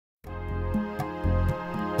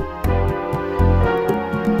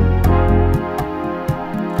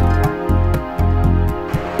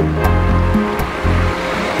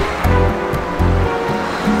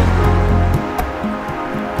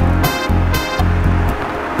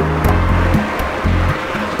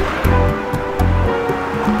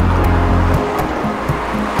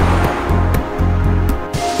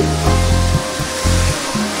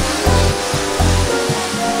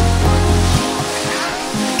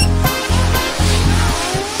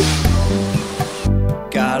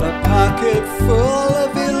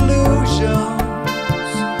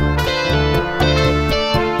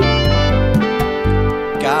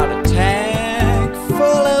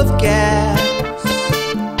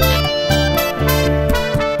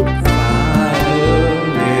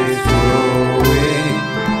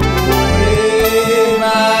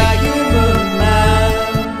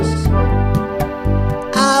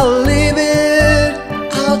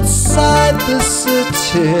outside the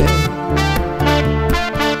city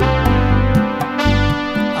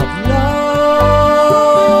of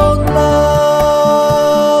long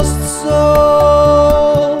lost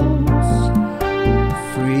souls.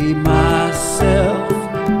 Free myself,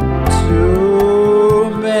 too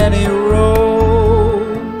many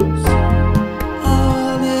roads.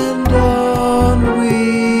 On and on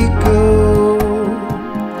we go.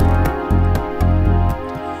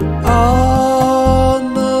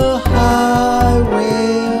 On the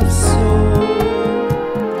highway of soul,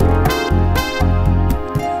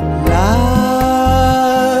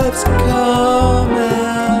 lives come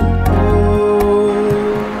and go.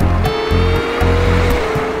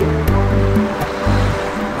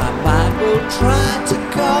 My mind will try to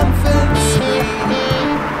convince me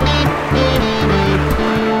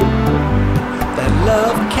that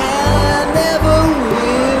love can never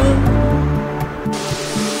win.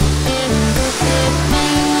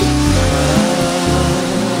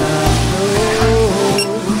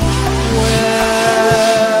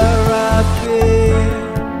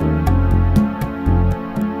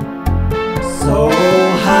 So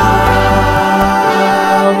highway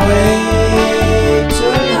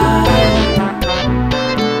tonight,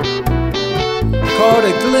 caught a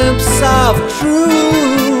glimpse of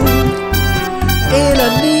truth in a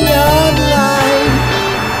neon light.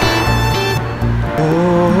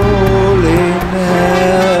 Holy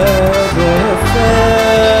never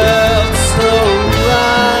felt so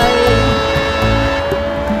right.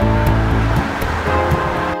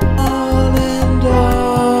 On and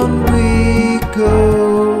on we go.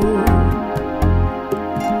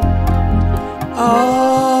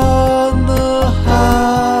 On the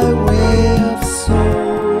highway of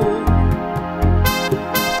soul,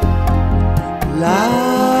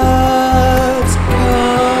 lives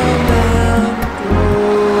come and go.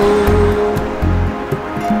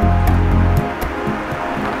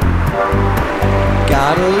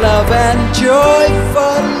 Gotta love and joy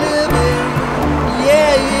for living,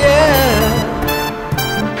 yeah, yeah.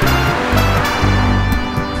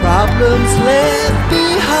 Problems left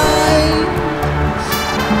behind.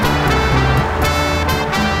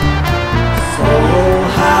 So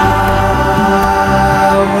highway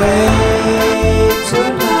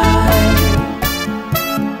tonight,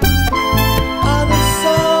 on the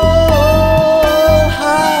soul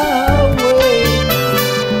highway,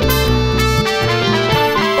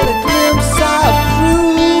 a glimpse of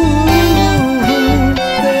truth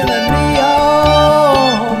in a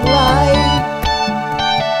neon light.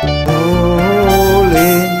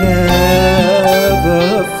 Holy never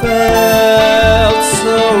felt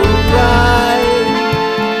so right.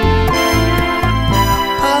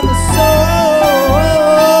 On the soul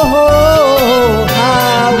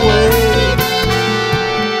highway,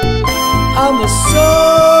 on the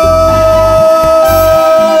soul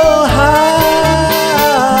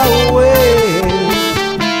highway.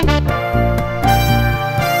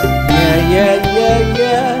 Yeah, yeah, yeah,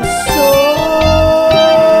 yeah, soul.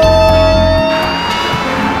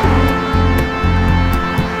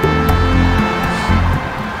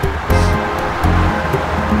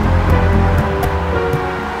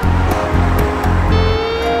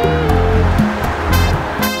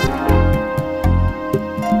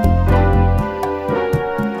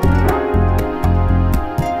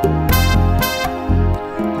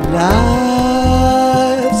 Life